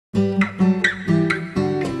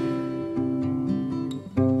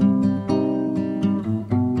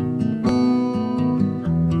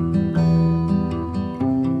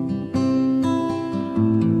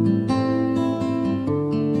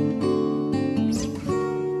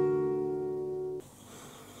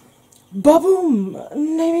Ba-boom!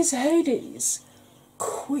 Name is Hades,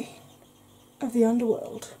 Queen of the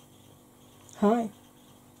Underworld. Hi,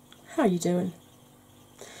 how you doing?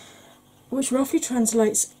 Which roughly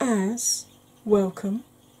translates as welcome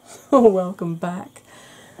or welcome back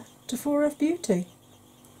to 4F Beauty.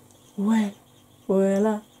 When will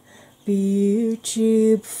I be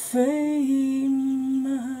YouTube famous?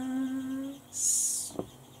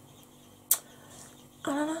 I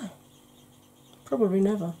don't know. Probably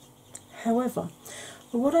never. However,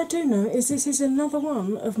 what I do know is this is another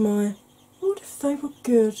one of my What If They Were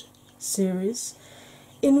Good series,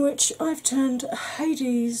 in which I've turned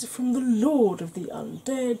Hades from the Lord of the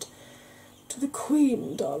Undead to the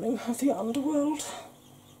Queen, darling, of the Underworld.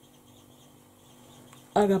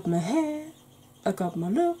 I got my hair, I got my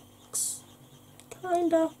looks,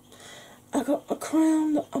 kinda. I got a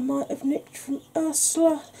crown that I might have nicked from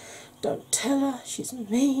Ursula. Don't tell her, she's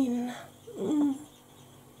mean.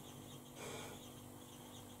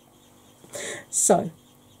 So,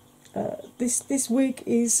 this wig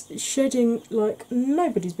is shedding like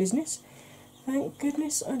nobody's business. Thank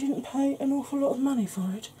goodness I didn't pay an awful lot of money for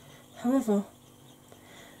it. However,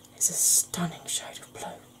 it's a stunning shade of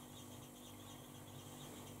blue.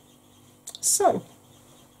 So,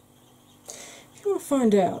 if you want to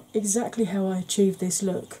find out exactly how I achieved this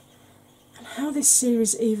look and how this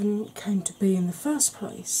series even came to be in the first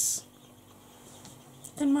place,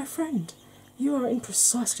 then my friend, you are in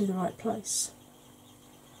precisely the right place.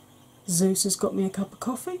 Zeus has got me a cup of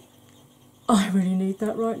coffee. I really need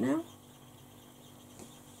that right now.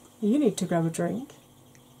 You need to grab a drink,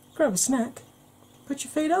 grab a snack, put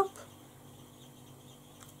your feet up,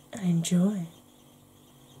 and enjoy.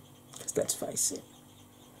 Because let's face it,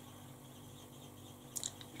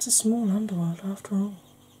 it's a small underworld after all.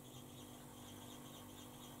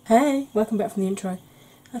 Hey, welcome back from the intro.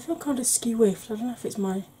 I feel kind of skew-whiffed. I don't know if it's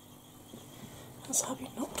my... Let's hope he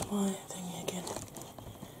knocked my thingy again.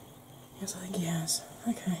 Yes, I think he has.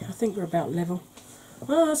 Okay, I think we're about level.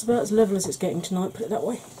 Well, that's about as level as it's getting tonight, put it that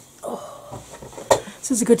way. Oh,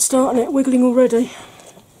 this is a good start, isn't it? Wiggling already.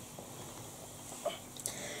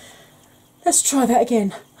 Let's try that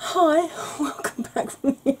again. Hi, welcome back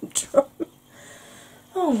from the intro.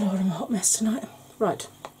 Oh Lord, I'm a hot mess tonight. Right.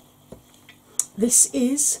 This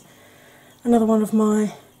is another one of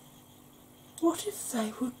my What If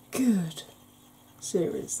They Were Good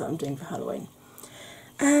series that I'm doing for Halloween.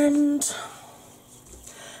 And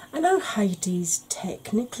I know Hades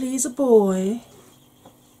technically is a boy,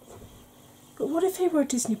 but what if he were a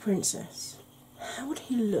Disney princess? How would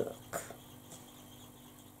he look?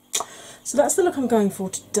 So that's the look I'm going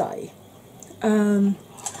for today.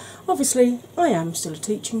 Obviously, I am still a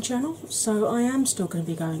teaching channel, so I am still going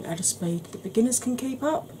to be going at a speed that beginners can keep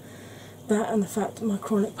up. That and the fact that my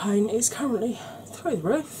chronic pain is currently through the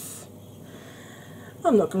roof.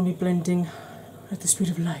 I'm not going to be blending at the speed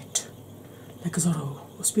of light, like Zorro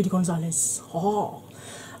or Speedy Gonzales. Oh.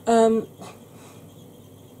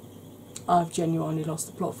 I've genuinely lost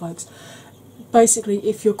the plot, folks. Basically,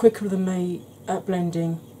 if you're quicker than me at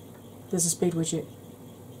blending, there's a speed widget.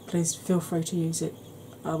 Please feel free to use it.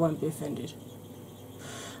 I won't be offended.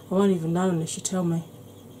 I won't even know unless you tell me.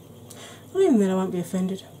 Not even then I won't be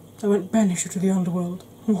offended. I won't banish you to the underworld.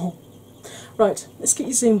 Right, let's get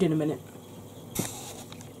you zoomed in a minute.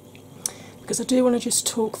 Because I do want to just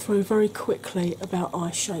talk through very quickly about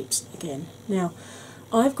eye shapes again. Now,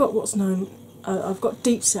 I've got what's known, I've got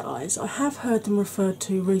deep set eyes. I have heard them referred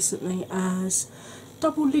to recently as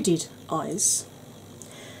double-lidded eyes.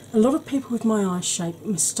 A lot of people with my eye shape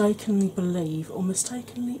mistakenly believe or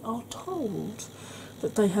mistakenly are told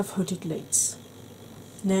that they have hooded lids.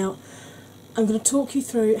 Now, I'm going to talk you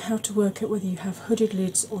through how to work out whether you have hooded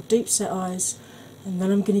lids or deep set eyes, and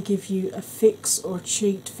then I'm going to give you a fix or a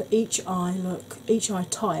cheat for each eye look, each eye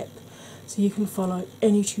type, so you can follow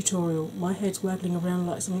any tutorial. My head's waggling around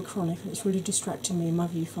like something chronic and it's really distracting me in my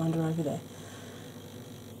viewfinder over there.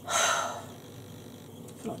 I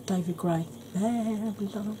feel like David Gray.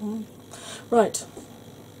 Right,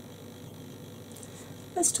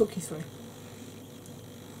 let's talk you through.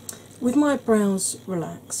 With my brows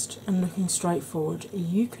relaxed and looking straight forward,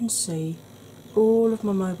 you can see all of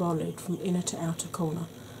my mobile lid from inner to outer corner,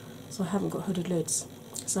 so I haven't got hooded lids.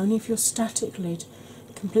 It's only if your static lid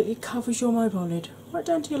completely covers your mobile lid, right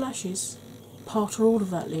down to your lashes, part or all of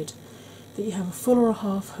that lid, that you have a full or a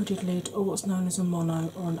half hooded lid, or what's known as a mono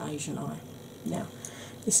or an Asian eye. Now,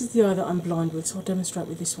 this is the eye that I'm blind with, so I'll demonstrate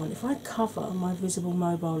with this one. If I cover my visible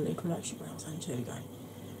mobile lid, relax your brows, and here we go,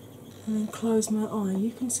 and then close my eye,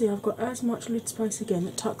 you can see I've got as much lid space again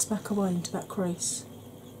that tucks back away into that crease.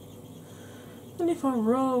 And if I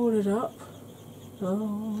roll it up,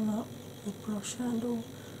 the brush handle.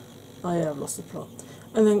 Oh yeah, I've lost the plot.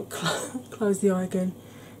 And then close the eye again.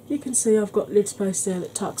 You can see I've got lid space there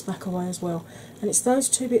that tucks back away as well. And it's those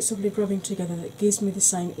two bits of lid rubbing together that gives me the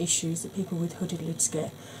same issues that people with hooded lids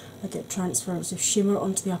get. I get transference of shimmer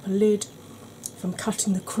onto the upper lid. If I'm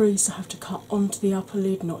cutting the crease, I have to cut onto the upper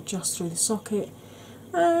lid, not just through the socket.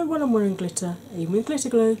 And when I'm wearing glitter, even with glitter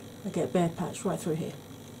glue, I get a bare patch right through here.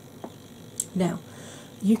 Now,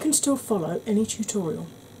 you can still follow any tutorial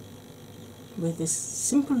with this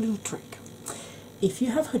simple little trick. If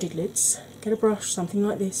you have hooded lids, get a brush, something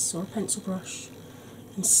like this, or a pencil brush,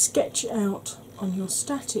 and sketch it out on your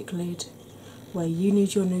static lid where you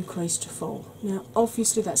need your new crease to fall. Now,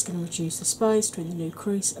 obviously, that's going to reduce the space between the new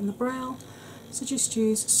crease and the brow, so just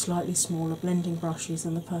use slightly smaller blending brushes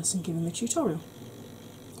than the person giving the tutorial.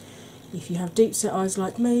 If you have deep set eyes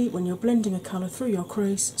like me, when you're blending a colour through your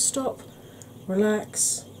crease, stop,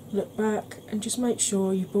 relax, look back, and just make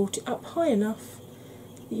sure you brought it up high enough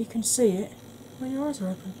that you can see it when your eyes are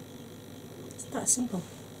open. It's that simple.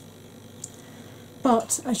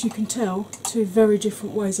 But, as you can tell, two very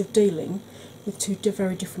different ways of dealing with two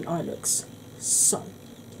very different eye looks. So,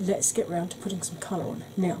 let's get round to putting some colour on.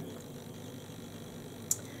 Now,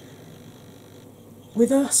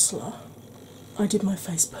 with Ursula, I did my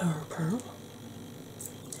face purple.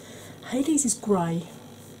 Hades is grey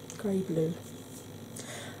blue.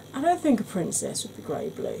 I don't think a princess would be grey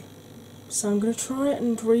blue, so I'm going to try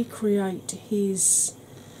and recreate his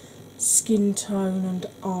skin tone and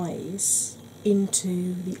eyes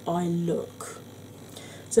into the eye look.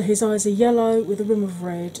 So his eyes are yellow with a rim of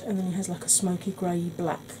red, and then he has like a smoky grey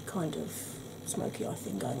black kind of smoky eye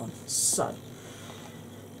thing going on. So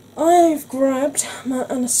I've grabbed my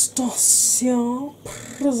Anastasia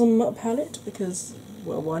Prism palette because,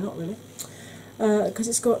 well, why not really? Because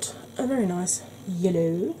it's got a very nice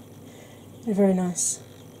yellow, a very nice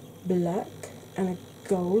black, and a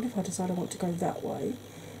gold if I decide I want to go that way,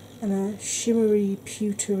 and a shimmery,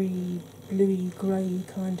 pewtery, bluey grey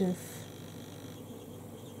kind of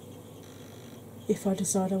if I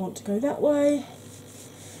decide I want to go that way.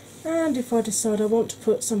 And if I decide I want to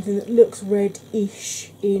put something that looks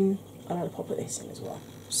red-ish in, I'll add a pop of this in as well.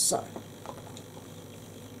 So,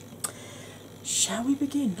 shall we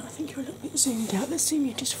begin? I think you're a little bit zoomed out. Let's zoom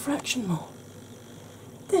you just a fraction more.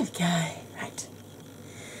 There we go. Right.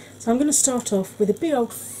 So I'm going to start off with a big old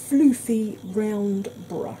floofy round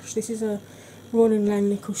brush. This is a Royal &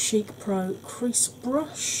 Langnickel Chic Pro crease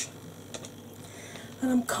brush.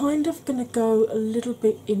 And I'm kind of going to go a little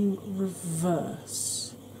bit in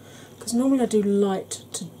reverse, because normally I do light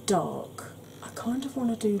to dark. I kind of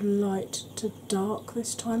want to do light to dark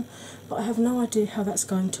this time, but I have no idea how that's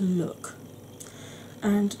going to look.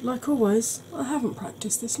 And like always, I haven't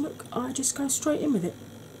practiced this look, I just go straight in with it,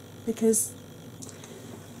 because,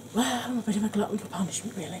 well, I'm a bit of a glutton for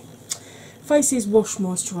punishment really. Face is wash,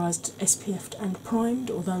 moisturised, SPF'd and primed,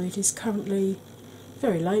 although it is currently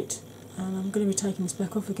very late, and I'm going to be taking this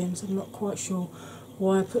back off again, so I'm not quite sure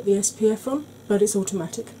why I put the SPF on, but it's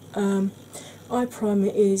automatic. Eye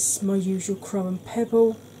primer is my usual Crow and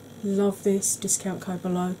Pebble. Love this, discount code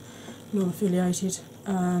below, non-affiliated.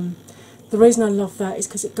 The reason I love that is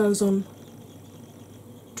because it goes on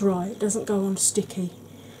dry, it doesn't go on sticky.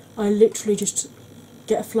 I literally just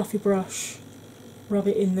get a fluffy brush, rub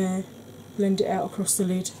it in there, blend it out across the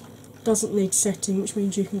lid. Doesn't need setting, which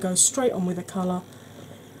means you can go straight on with a colour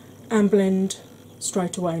and blend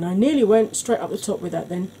straight away. And I nearly went straight up the top with that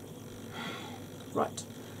then. Right.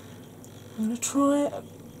 I'm going to try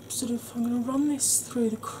I'm going to run this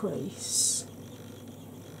through the crease.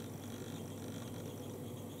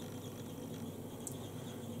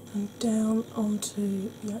 And down onto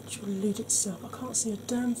the actual lid itself. I can't see a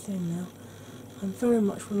damn thing now. I'm very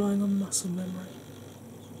much relying on muscle memory.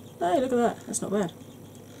 Hey, look at that, that's not bad.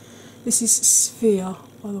 This is Sphere,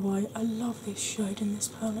 by the way. I love this shade in this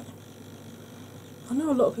palette. I know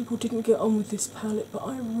a lot of people didn't get on with this palette, but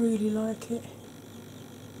I really like it.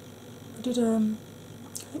 I did, I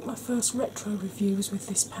think my first retro review was with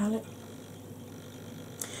this palette.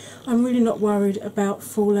 I'm really not worried about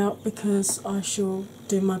fallout because I shall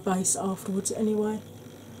do my base afterwards anyway.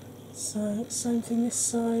 So, same thing this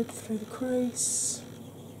side, through the crease.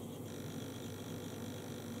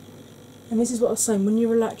 And this is what I was saying, when you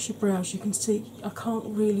relax your brows you can see, I can't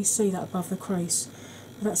really see that above the crease.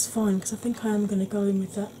 But that's fine because I think I am going to go in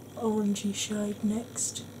with that orangey shade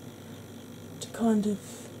next to kind of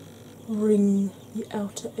ring the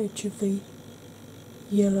outer edge of the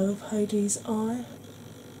yellow of Hades' eye.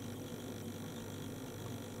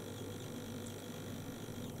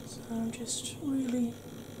 So I'm just really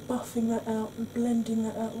buffing that out and blending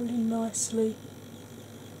that out really nicely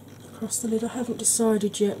across the lid. I haven't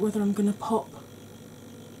decided yet whether I'm going to pop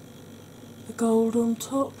the gold on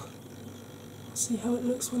top. See how it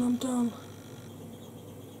looks when I'm done.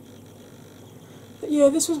 But yeah,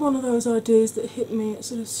 this was one of those ideas that hit me at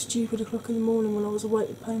sort of stupid o'clock in the morning when I was awake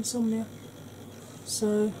with painsomnia.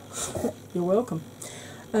 So, you're welcome.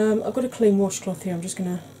 I've got a clean washcloth here, I'm just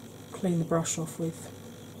going to clean the brush off with.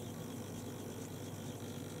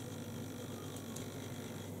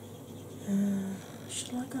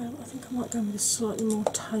 Should I go? I think I might go with a slightly more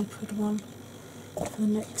tapered one for the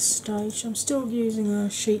next stage. I'm still using a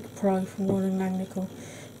Chic Pro from Royal & Langnickel.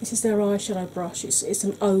 This is their eyeshadow brush. It's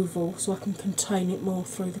an oval, so I can contain it more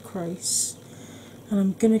through the crease. And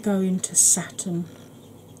I'm going to go into Satin,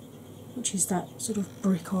 which is that sort of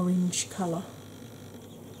brick orange colour.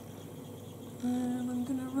 And I'm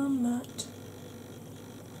going to run that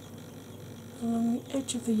along the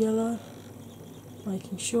edge of the yellow,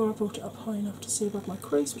 making sure I brought it up high enough to see above my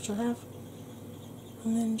crease, which I have,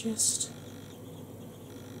 and then just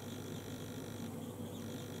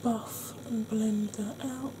buff and blend that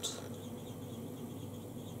out,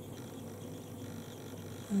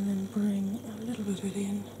 and then bring a little bit of it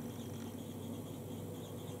in.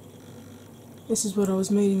 This is what I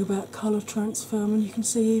was meaning about colour transfer, and you can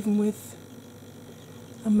see even with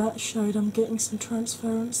a matte shade I'm getting some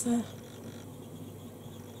transference there.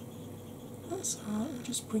 That's alright, we'll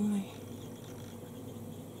just bring the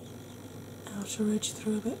outer edge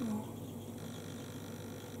through a bit more.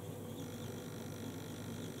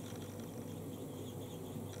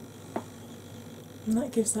 And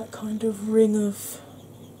that gives that kind of ring of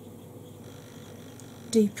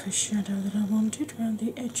deeper shadow that I wanted around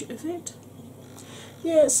the edge of it.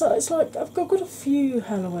 Yeah, so it's like I've got a few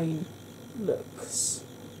Halloween looks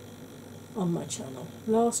on my channel.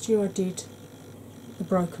 Last year I did the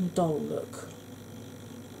broken doll look.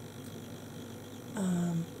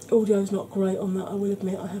 Audio's not great on that, I will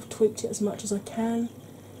admit. I have tweaked it as much as I can.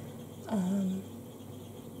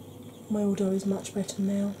 My audio is much better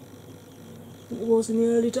now than it was in the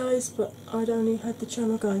early days, but I'd only had the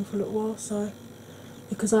channel going for a little while, so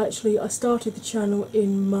because I started the channel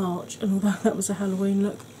in March, and although that was a Halloween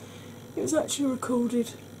look, it was actually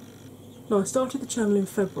recorded. No, I started the channel in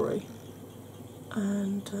February,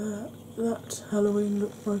 and that Halloween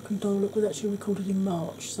look, broken doll look, was actually recorded in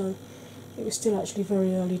March, so it was still actually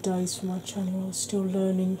very early days for my channel. I was still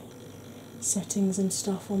learning settings and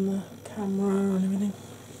stuff on the camera and everything.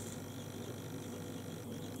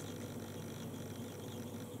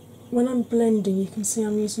 When I'm blending, you can see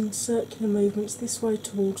I'm using circular movements this way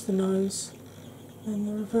towards the nose and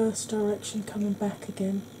the reverse direction coming back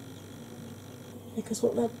again, because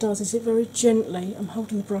what that does is it very gently, I'm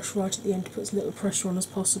holding the brush right at the end to put as little pressure on as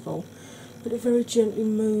possible, but it very gently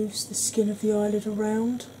moves the skin of the eyelid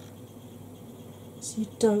around, so you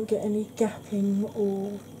don't get any gapping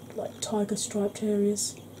or like tiger striped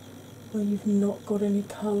areas where you've not got any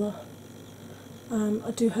colour.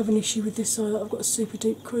 I do have an issue with this side. I've got a super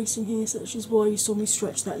deep crease in here, so which is why you saw me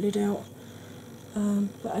stretch that lid out.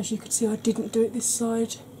 But as you can see, I didn't do it this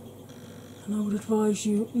side, and I would advise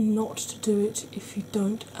you not to do it if you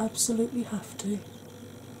don't absolutely have to,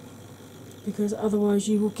 because otherwise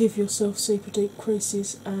you will give yourself super deep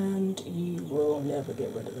creases and you will never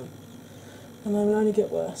get rid of them, and they will only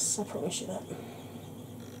get worse, I promise you that.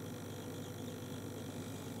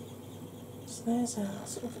 So there's our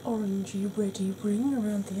sort of orangey reddy ring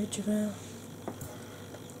around the edge of our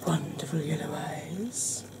wonderful yellow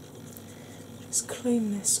eyes. Just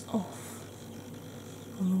clean this off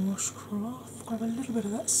on the washcloth, grab a little bit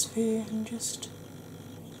of that sphere and just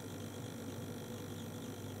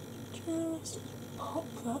pop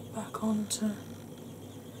that back onto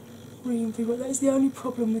re-invigorate. That is the only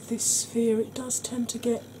problem with this sphere, it does tend to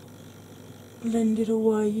get blended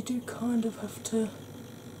away. You do kind of have to,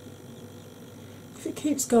 if it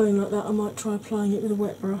keeps going like that, I might try applying it with a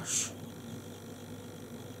wet brush.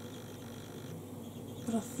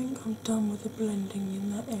 But I think I'm done with the blending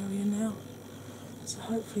in that area now, so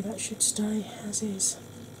hopefully that should stay as is.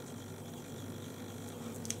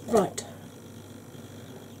 Right.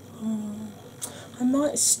 I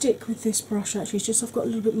might stick with this brush actually, it's just I've got a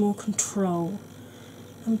little bit more control.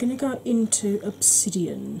 I'm going to go into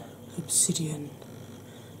Obsidian.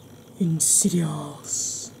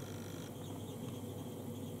 Insidious.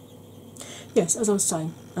 Yes, as I was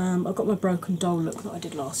saying, I've got my broken doll look that I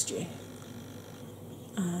did last year,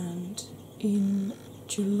 and in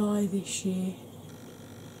July this year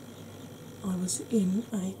I was in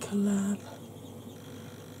a collab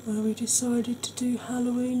where we decided to do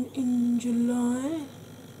Halloween in July,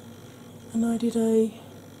 and I did a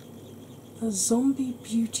zombie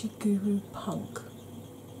beauty guru punk.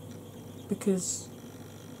 because,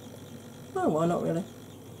 well, why not really?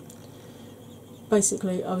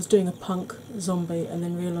 Basically, I was doing a punk zombie and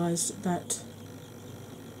then realised that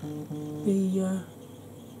the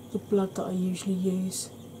blood that I usually use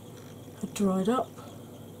had dried up.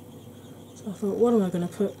 So I thought, what am I going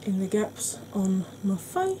to put in the gaps on my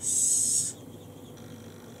face?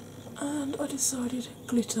 And I decided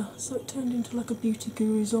glitter, so it turned into like a beauty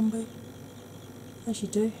guru zombie. As you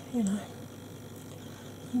do, you know.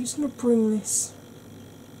 I'm just going to bring this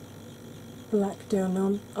black down.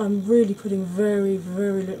 Now I'm really putting very,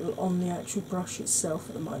 very little on the actual brush itself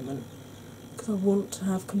at the moment, because I want to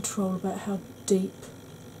have control about how deep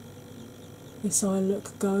this eye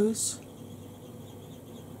look goes.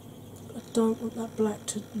 I don't want that black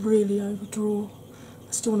to really overdraw.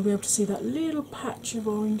 I still want to be able to see that little patch of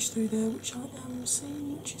orange through there, which I am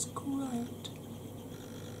seeing, which is great.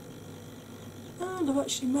 And I've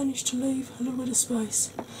actually managed to leave a little bit of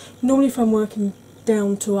space. Normally if I'm working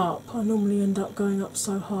down to up, I normally end up going up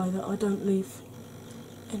so high that I don't leave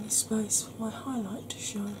any space for my highlight to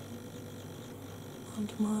show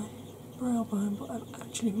under my brow bone, but I've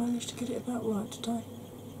actually managed to get it about right today.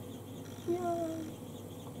 Yay!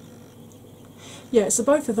 Yeah, so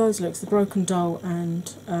both of those looks, the Broken Doll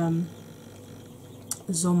and the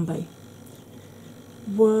Zombie,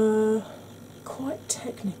 were quite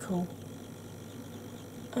technical,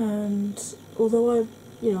 and although I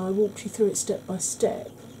walked you through it step by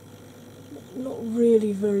step, not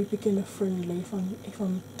really very beginner friendly if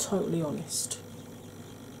I'm totally honest.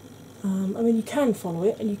 I mean, you can follow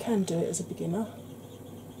it and you can do it as a beginner,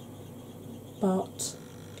 but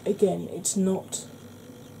again, it's not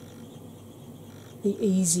the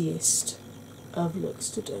easiest of looks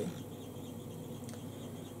to do.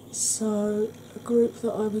 So, a group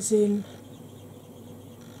that I was in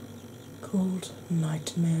called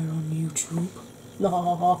Nightmare on YouTube.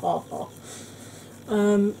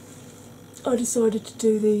 I decided to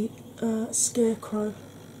do the Scarecrow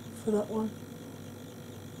for that one.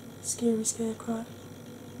 Scary Scarecrow.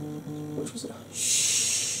 Which was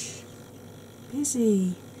shh,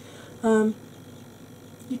 busy.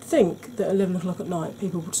 You'd think that 11 o'clock at night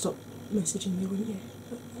people would stop messaging me, wouldn't you?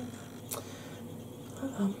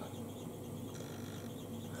 But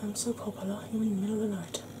I'm so popular, you're in the middle of the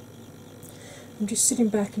night. I'm just sitting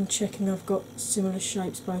back and checking I've got similar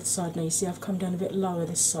shapes both sides. Now you see I've come down a bit lower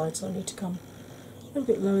this side, so I need to come a little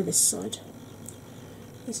bit lower this side.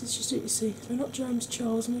 This is just what you see, we're not James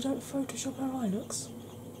Charles and we don't Photoshop our eye looks.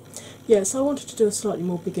 Yeah, so I wanted to do a slightly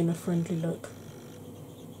more beginner friendly look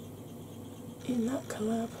in that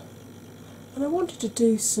collab. And I wanted to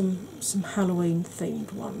do some Halloween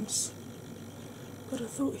themed ones. But I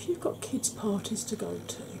thought, if you've got kids' parties to go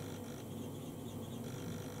to,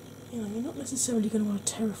 you're not necessarily going to want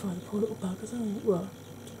to terrify the poor little buggers. Well,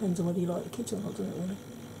 it depends on whether you like the kids or not, doesn't it really?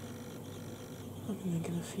 I can think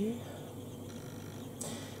of a few.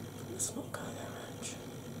 Let's not go there,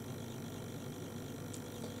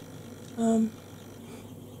 Ange.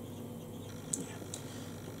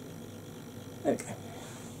 Yeah. Okay.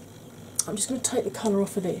 I'm just going to take the colour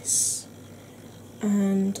off of this,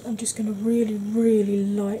 and I'm just going to really, really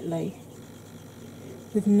lightly,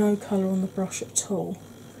 with no colour on the brush at all,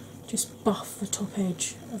 just buff the top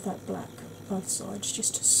edge of that black, both sides,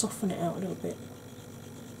 just to soften it out a little bit.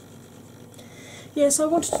 Yeah, so I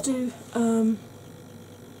wanted to do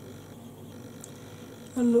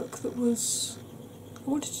a look that was, I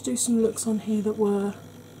wanted to do some looks on here that were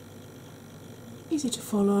easy to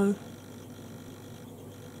follow,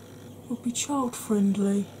 would be child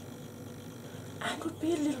friendly, and would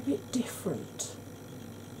be a little bit different.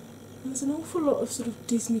 And there's an awful lot of sort of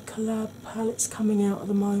Disney collab palettes coming out at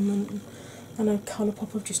the moment. I know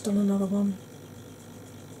Colourpop have just done another one,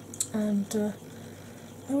 and I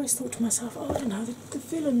always thought to myself, oh, I don't know, the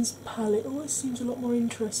villains palette always seems a lot more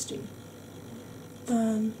interesting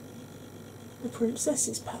than the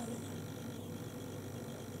princesses palette.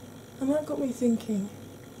 And that got me thinking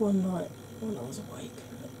one night when I was awake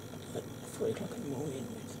at 3 o'clock in the morning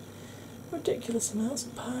with ridiculous amounts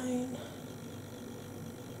of pain.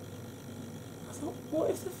 I thought, what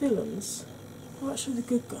if the villains are actually the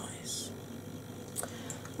good guys?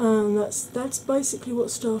 And that's basically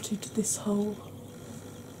what started this whole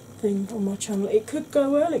thing on my channel. It could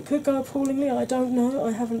go well, it could go appallingly, I don't know.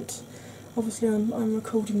 I haven't, obviously I'm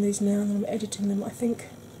recording these now and I'm editing them. I think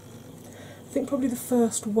probably the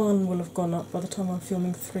first one will have gone up by the time I'm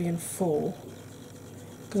filming 3 and 4,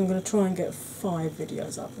 because I'm going to try and get 5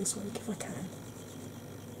 videos up this week if I can.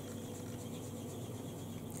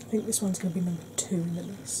 I think this one's going to be number 2 in the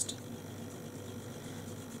list.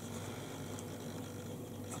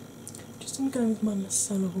 just I'm going with my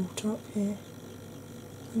micellar water up here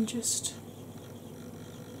and just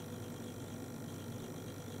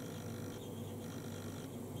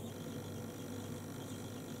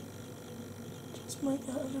make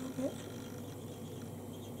that a little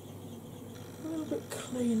bit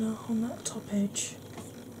cleaner on that top edge.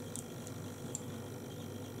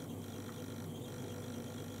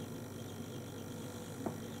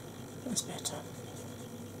 That's better.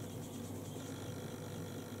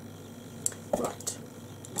 Right.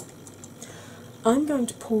 I'm going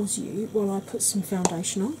to pause you while I put some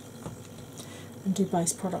foundation on and do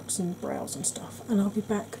base products and brows and stuff, and I'll be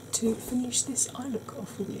back to finish this eye look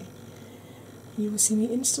off with you. You will see me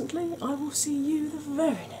instantly. I will see you the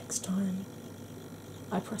very next time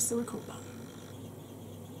I press the record button.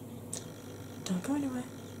 Don't go anywhere.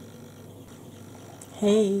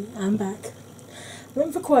 Hey, I'm back. I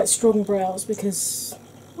went for quite strong brows because,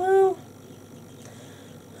 well,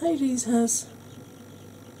 Hades has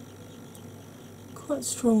quite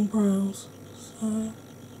strong brows, so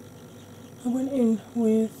I went in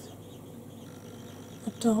with a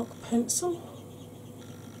dark pencil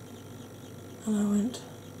and I went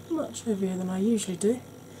much heavier than I usually do.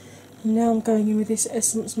 And now I'm going in with this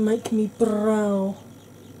Essence Make Me brow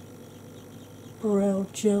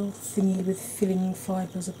gel thingy with filling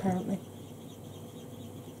fibres apparently.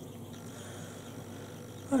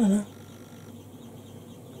 I don't know.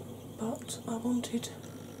 But I wanted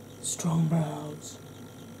strong brows.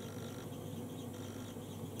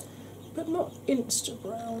 But not Insta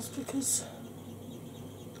brows, because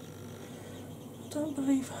I don't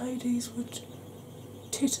believe Hades would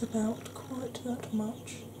tit about quite that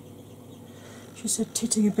much. She said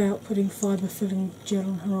titting about putting fibre filling gel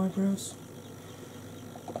on her eyebrows.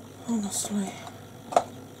 Honestly.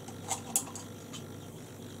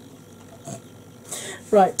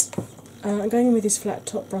 Right, I'm going in with this flat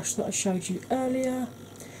top brush that I showed you earlier,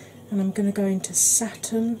 and I'm going to go into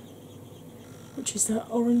Satin, which is that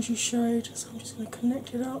orangey shade, so I'm just going to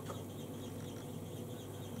connect it up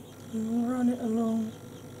and run it along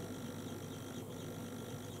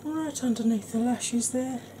right underneath the lashes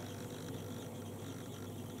there.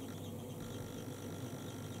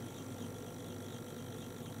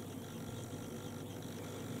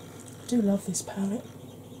 I do love this palette.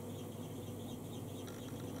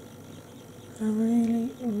 I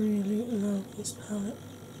really, really love this palette.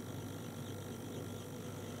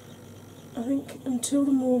 I think until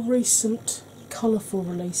the more recent colourful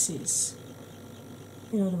releases,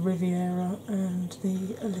 you know, the Riviera and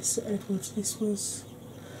the Alyssa Edwards, this was,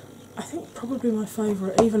 I think, probably my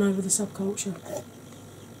favourite, even over the Subculture.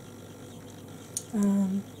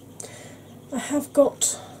 I have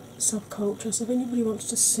got Subculture, so if anybody wants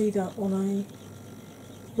to see that on a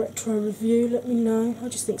retro review, let me know. I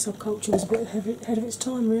just think Subculture was a bit ahead of its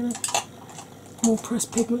time, really. More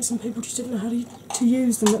pressed pigments and people just didn't know how to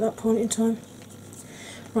use them at that point in time.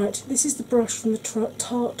 Right, this is the brush from the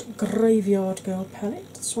Tarte Graveyard Girl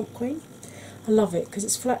palette, Swamp Queen. I love it because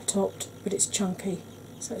it's flat topped but it's chunky,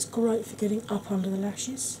 so it's great for getting up under the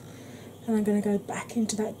lashes. And I'm going to go back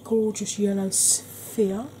into that gorgeous yellow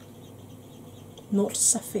sphere, not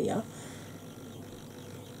sapphire.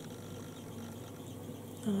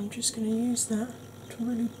 And I'm just going to use that to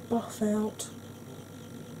really buff out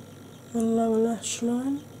the lower lash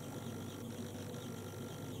line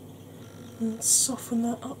and soften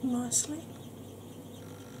that up nicely,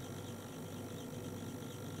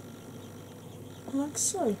 like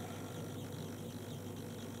so.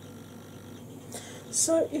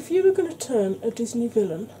 So if you were going to turn a Disney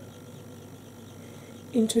villain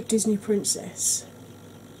into a Disney princess,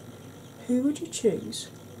 who would you choose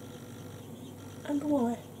and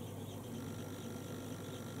why?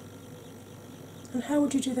 And how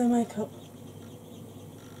would you do their makeup?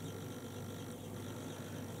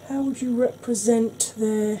 How would you represent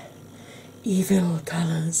their evil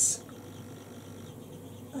colours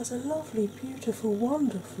as a lovely, beautiful,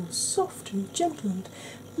 wonderful, soft and gentle and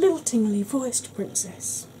liltingly voiced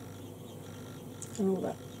princess? And all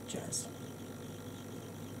that jazz.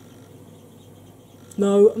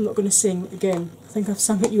 No, I'm not going to sing again. I think I've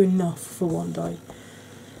sung at you enough for one day.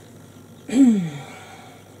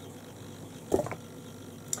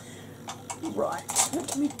 Right,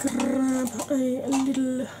 let me grab a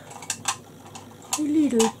little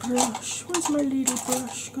brush. Where's my little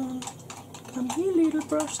brush gone? Come here, little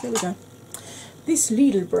brush. There we go. This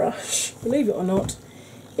little brush, believe it or not,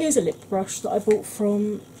 is a lip brush that I bought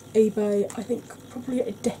from eBay, I think probably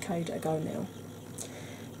a decade ago now.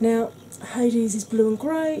 Now, Hades is blue and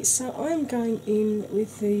grey, so I'm going in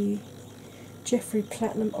with the Jeffree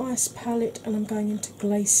Platinum Ice palette and I'm going into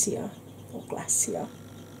Glacier, or Glacier.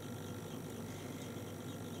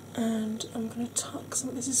 And I'm going to tuck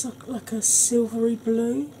some. This is like a silvery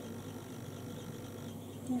blue.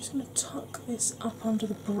 I'm just going to tuck this up under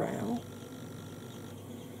the brow.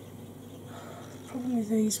 The problem with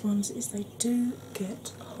these ones is they do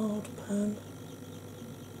get hard pan,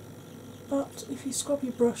 but if you scrub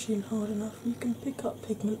your brush in hard enough, you can pick up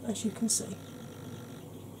pigment, as you can see.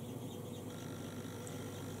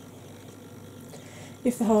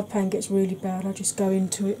 If the hard pan gets really bad, I just go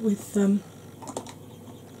into it with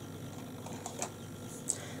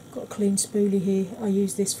got a clean spoolie here. I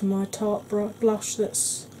use this for my tart blush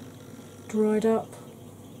that's dried up.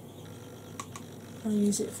 I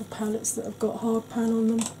use it for palettes that have got hard pan on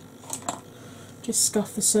them. Just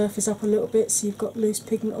scuff the surface up a little bit so you've got loose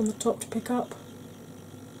pigment on the top to pick up.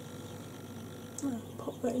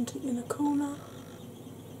 Pop that into the inner corner.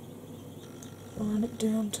 Line it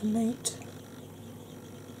down to meet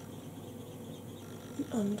the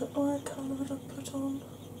under eye colour that I put on.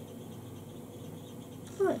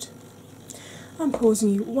 Right, I'm pausing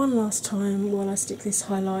you one last time while I stick this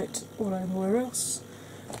highlight all everywhere else.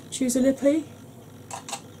 Choose a lippy,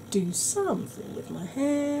 do something with my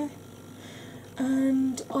hair,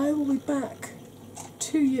 and I will be back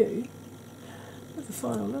to you with the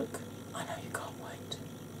final look. I know you can't wait,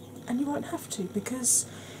 and you won't have to because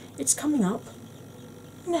it's coming up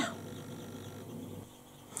now.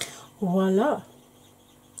 Voila!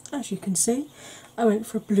 As you can see, I went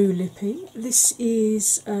for a blue lippy. This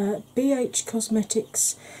is BH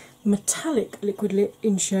Cosmetics Metallic Liquid Lip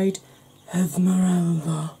in shade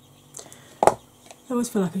Esmeralda. I always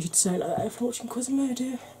feel like I should say it like that after watching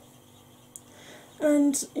Quasimodo.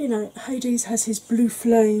 And, you know, Hades has his blue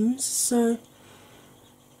flames, so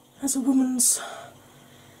as a woman's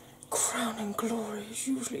crowning glory is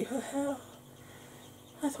usually her hair,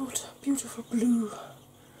 I thought beautiful blue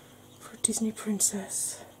for a Disney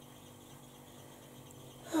princess.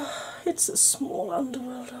 It's a small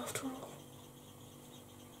underworld after all.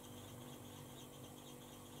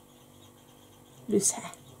 Loose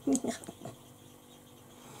hair.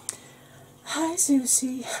 Hi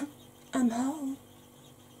Susie, I'm home.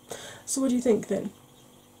 So what do you think then?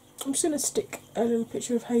 I'm just going to stick a little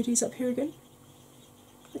picture of Hades up here again,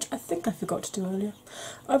 which I think I forgot to do earlier.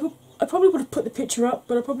 I probably would have put the picture up,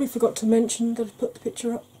 but I probably forgot to mention that I put the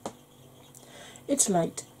picture up. It's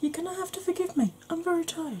late. You're going to have to forgive me. I'm very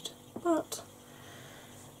tired, but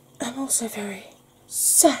I'm also very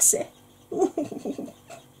sassy.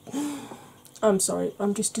 I'm sorry,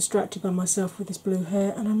 I'm just distracted by myself with this blue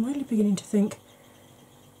hair, and I'm really beginning to think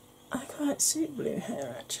I quite suit blue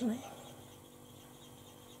hair actually.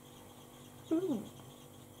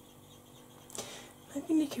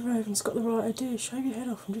 Maybe Nicky Roven's got the right idea. Shave your head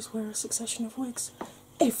off and just wear a succession of wigs.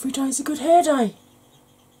 Every day's a good hair day.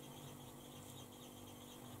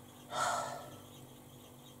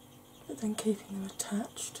 But then keeping them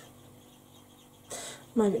attached.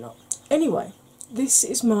 Maybe not. Anyway, this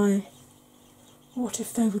is my what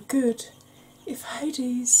if they were good if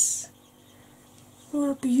Hades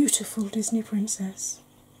were a beautiful Disney princess.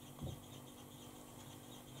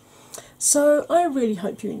 So I really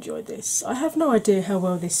hope you enjoyed this. I have no idea how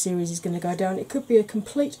well this series is going to go down. It could be a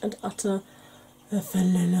complete and utter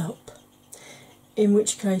flop, in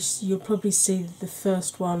which case you'll probably see the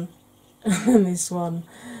first one and this one,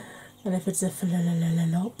 and if it's a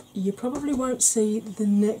flop, you probably won't see the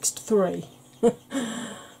next three.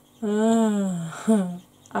 I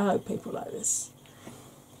hope people like this.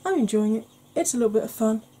 I'm enjoying it. It's a little bit of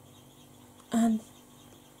fun, and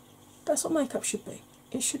that's what makeup should be.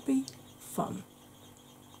 It should be fun.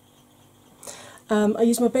 I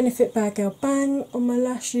use my Benefit Bag Gal Bang on my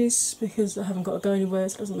lashes because I haven't got to go anywhere,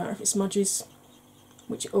 so it doesn't matter if it smudges,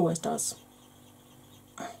 which it always does.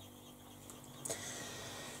 I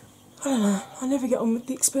don't know, I never get on with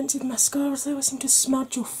the expensive mascaras. They always seem to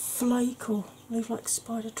smudge or flake or leave like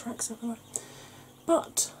spider tracks everywhere.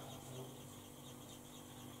 But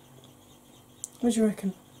what do you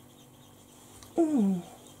reckon? What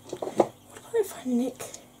about if I nick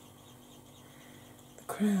the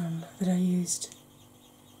crown that I used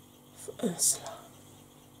for Ursula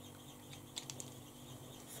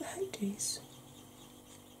for Hades?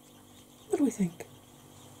 What do we think?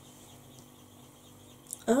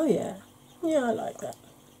 Oh yeah, yeah, I like that.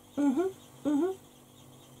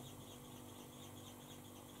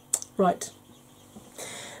 Right,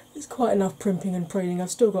 there's quite enough primping and preening. I've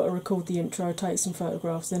still got to record the intro, take some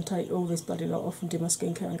photographs, then take all this bloody lot off and do my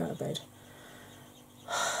skincare and go to bed.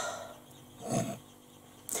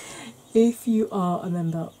 If you are a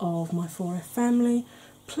member of my 4F family,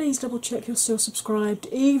 please double check you're still subscribed,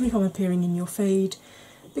 even if I'm appearing in your feed,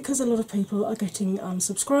 because a lot of people are getting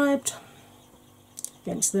unsubscribed.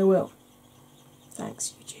 against their will.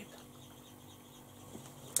 Thanks, YouTube.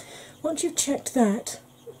 Once you've checked that,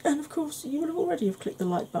 and of course you would have already have clicked the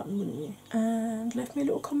like button, wouldn't you? And left me a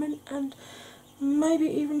little comment and maybe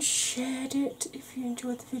even shared it if you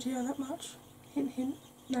enjoyed the video that much. Hint, hint,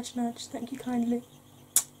 nudge, nudge, thank you kindly.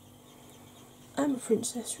 I'm a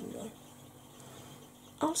princess, you know.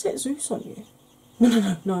 I'll set Zeus on you.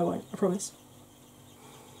 No, I won't, I promise.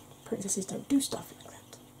 Princesses don't do stuff like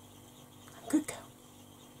that. I'm a good girl.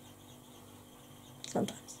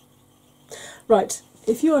 Sometimes. Right,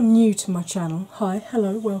 if you are new to my channel, hi,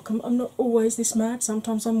 hello, welcome. I'm not always this mad,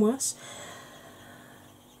 sometimes I'm worse.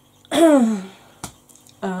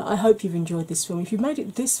 I hope you've enjoyed this film. If you've made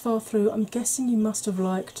it this far through, I'm guessing you must have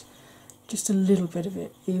liked just a little bit of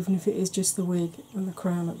it, even if it is just the wig and the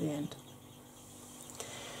crown at the end.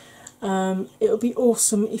 It would be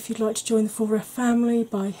awesome if you'd like to join the Full Ref family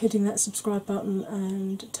by hitting that subscribe button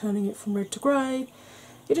and turning it from red to grey.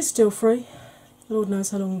 It is still free. Lord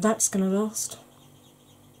knows how long that's going to last.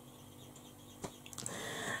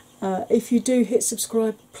 If you do hit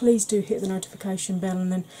subscribe, please do hit the notification bell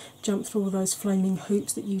and then jump through all those flaming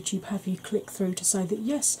hoops that YouTube have you click through to say that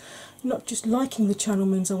yes, not just liking the channel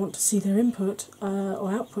means I want to see their input,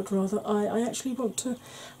 or output rather, I actually want to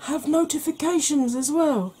have notifications as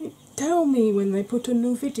well. Tell me when they put a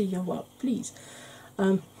new video up, please.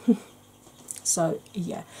 So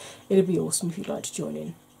yeah, it'd be awesome if you'd like to join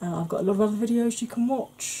in. I've got a lot of other videos you can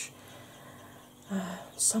watch.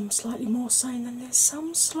 Some slightly more sane than this,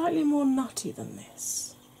 some slightly more nutty than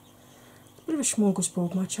this. A bit of a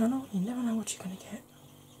smorgasbord, my channel, you never know what you're going to get.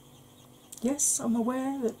 Yes, I'm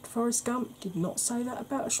aware that Forrest Gump did not say that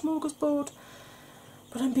about a smorgasbord,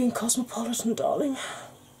 but I'm being cosmopolitan, darling.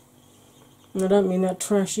 And I don't mean that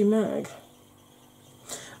trashy mag.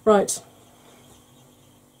 Right.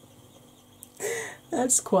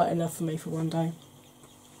 That's quite enough for me for one day.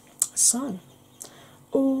 So,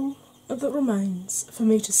 all that remains for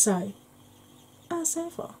me to say, as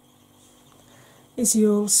ever, is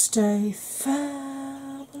you'll stay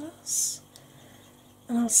fabulous,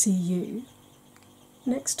 and I'll see you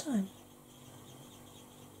next time.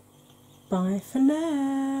 Bye for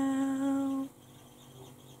now.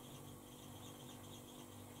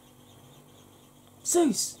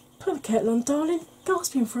 Zeus, put the kettle on, darling.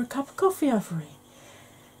 Gasping for a cup of coffee over here.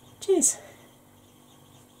 Cheers.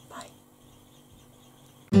 Bye.